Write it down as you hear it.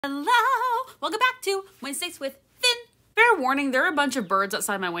Hello! Welcome back to Wednesdays with Finn. Fair warning, there are a bunch of birds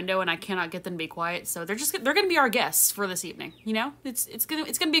outside my window and I cannot get them to be quiet, so they're gonna be our guests for this evening. You know? It's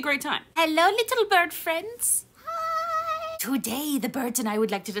gonna be a great time. Hello, little bird friends. Hi! Today, the birds and I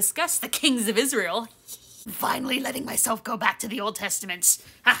would like to discuss the kings of Israel. Finally letting myself go back to the Old Testament.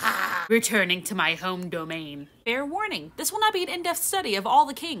 Haha! Returning to my home domain. Fair warning, this will not be an in-depth study of all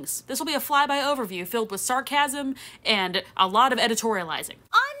the kings. This will be a flyby overview filled with sarcasm and a lot of editorializing.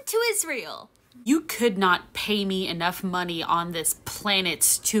 On to Israel. You could not pay me enough money on this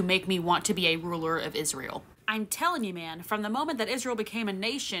planet to make me want to be a ruler of Israel. I'm telling you, man, from the moment that Israel became a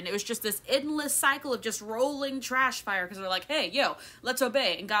nation, it was just this endless cycle of just rolling trash fire because they're like, hey, yo, let's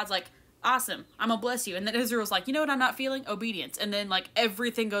obey. And God's like, awesome, I'm gonna bless you. And then Israel's like, you know what I'm not feeling? Obedience. And then like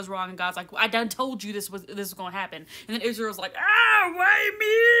everything goes wrong and God's like, I done told you this was gonna happen. And then Israel's like, why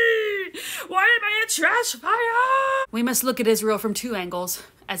me? Why am I a trash fire? We must look at Israel from two angles.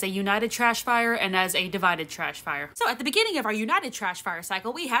 As a united trash fire and as a divided trash fire. So at the beginning of our united trash fire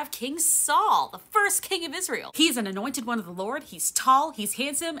cycle, we have King Saul, the first king of Israel. He's an anointed one of the Lord. He's tall, he's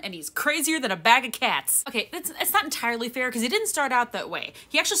handsome, and he's crazier than a bag of cats. Okay, it's not entirely fair because he didn't start out that way.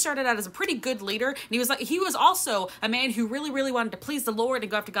 He actually started out as a pretty good leader, and he was also a man who really wanted to please the Lord and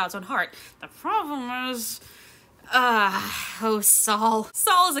go after God's own heart. The problem is, Saul.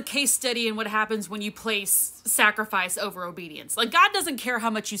 Saul is a case study in what happens when you place sacrifice over obedience. Like, God doesn't care how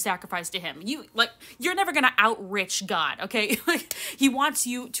much you sacrifice to him. You're never gonna outrich God, okay? Like, he wants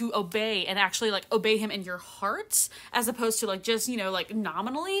you to obey and actually, like, obey him in your heart as opposed to, like, just, you know, like,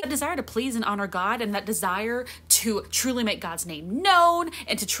 nominally. That desire to please and honor God and that desire to truly make God's name known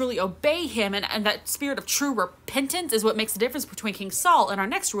and to truly obey him and that spirit of true repentance is what makes the difference between King Saul and our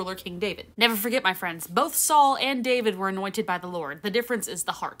next ruler, King David. Never forget, my friends, both Saul and David were anointed by the Lord. The difference is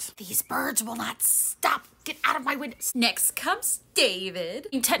the heart. These birds will not stop. Get out of my windows. Next comes David.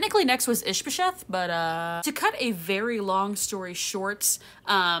 I mean, technically next was Ish-Bosheth, but to cut a very long story short,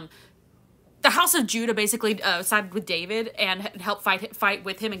 the house of Judah basically sided with David and helped fight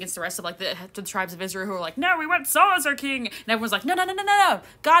with him against the rest of like the tribes of Israel who were like, no, we want Saul as our king. And everyone's like, no.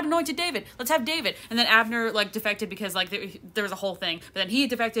 God anointed David. Let's have David. And then Abner like defected because like there was a whole thing. But then he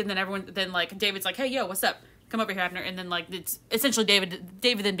defected and then like David's like, hey, yo, what's up? Come over here, Abner. And then like it's essentially David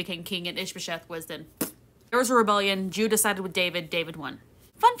then became king and Ish-Bosheth was then. There was a rebellion. Judah sided with David. David won.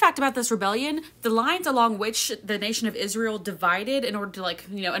 Fun fact about this rebellion, the lines along which the nation of Israel divided in order to, like,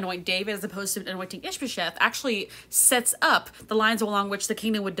 you know, anoint David as opposed to anointing Ish-Bosheth actually sets up the lines along which the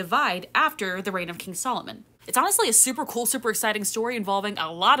kingdom would divide after the reign of King Solomon. It's honestly a super cool, super exciting story involving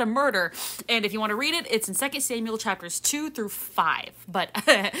a lot of murder. And if you want to read it, it's in 2 Samuel chapters 2 through 5. But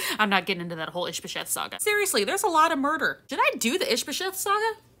I'm not getting into that whole Ish-Bosheth saga. Seriously, there's a lot of murder. Should I do the Ish-Bosheth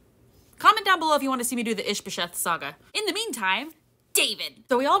saga? Comment down below if you want to see me do the Ish-Bosheth saga. In the meantime, David.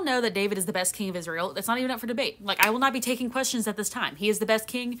 So we all know that David is the best king of Israel. That's not even up for debate. Like, I will not be taking questions at this time. He is the best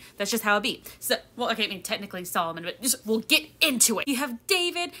king. That's just how it be. So, well, okay, I mean, technically Solomon, but just, we'll get into it. You have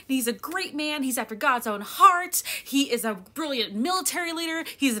David, and he's a great man. He's after God's own heart. He is a brilliant military leader.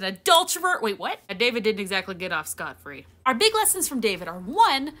 He's an adulterer. Wait, what? David didn't exactly get off scot-free. Our big lessons from David are,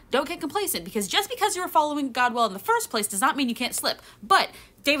 one, don't get complacent, because just because you were following God well in the first place does not mean you can't slip. But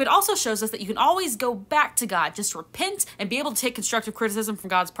David also shows us that you can always go back to God, just repent and be able to take constructive criticism from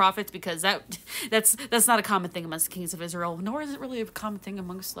God's prophets, because that's not a common thing amongst the kings of Israel, nor is it really a common thing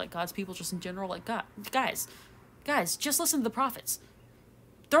amongst like God's people just in general. Like, God, guys, just listen to the prophets.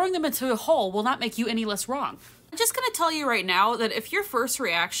 Throwing them into a hole will not make you any less wrong. I'm just gonna tell you right now that if your first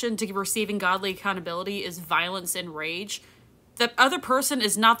reaction to receiving godly accountability is violence and rage, the other person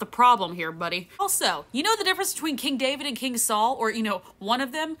is not the problem here, buddy. Also, you know the difference between King David and King Saul, or, you know, one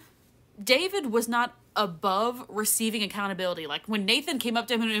of them? David was not above receiving accountability. Like, when Nathan came up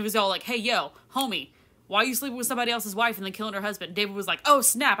to him and he was all like, hey, yo, homie, why are you sleeping with somebody else's wife and then killing her husband? David was like, oh,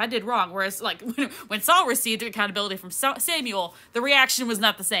 snap, I did wrong. Whereas, like, when Saul received accountability from Samuel, the reaction was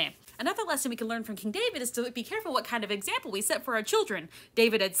not the same. Another lesson we can learn from King David is to be careful what kind of example we set for our children.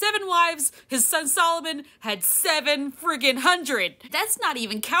 David had 7 wives, his son Solomon had 700. That's not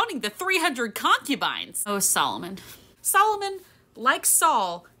even counting the 300 concubines. Oh, Solomon. Solomon, like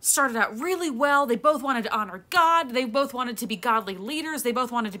Saul, started out really well. They both wanted to honor God. They both wanted to be godly leaders. They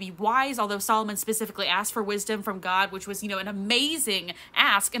both wanted to be wise, although Solomon specifically asked for wisdom from God, which was, you know, an amazing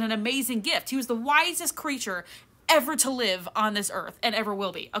ask and an amazing gift. He was the wisest creature ever to live on this earth and ever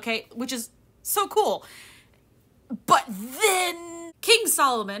will be, okay? Which is so cool. But then King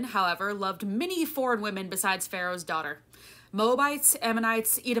Solomon, however, loved many foreign women besides Pharaoh's daughter. Moabites,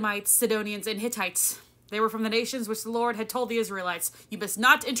 Ammonites, Edomites, Sidonians, and Hittites. They were from the nations which the Lord had told the Israelites, you must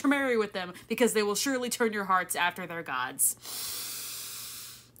not intermarry with them because they will surely turn your hearts after their gods.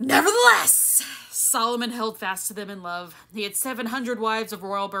 Nevertheless, Solomon held fast to them in love. He had 700 wives of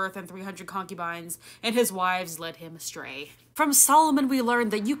royal birth and 300 concubines, and his wives led him astray. From Solomon, we learned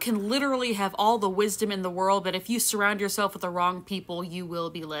that you can literally have all the wisdom in the world, but if you surround yourself with the wrong people, you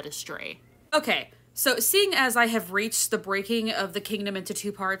will be led astray. Okay, so seeing as I have reached the breaking of the kingdom into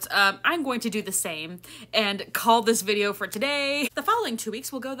 2 parts, I'm going to do the same and call this video for today. The following 2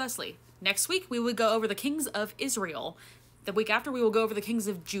 weeks will go thusly. Next week, we will go over the kings of Israel. The week after, we will go over the kings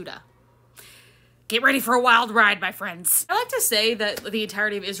of Judah. Get ready for a wild ride, my friends. I like to say that the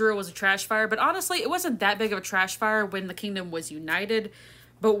entirety of Israel was a trash fire, but honestly, it wasn't that big of a trash fire when the kingdom was united,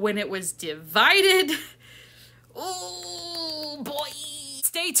 but when it was divided, oh boy.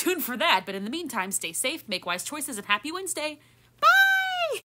 Stay tuned for that, but in the meantime, stay safe, make wise choices, and happy Wednesday.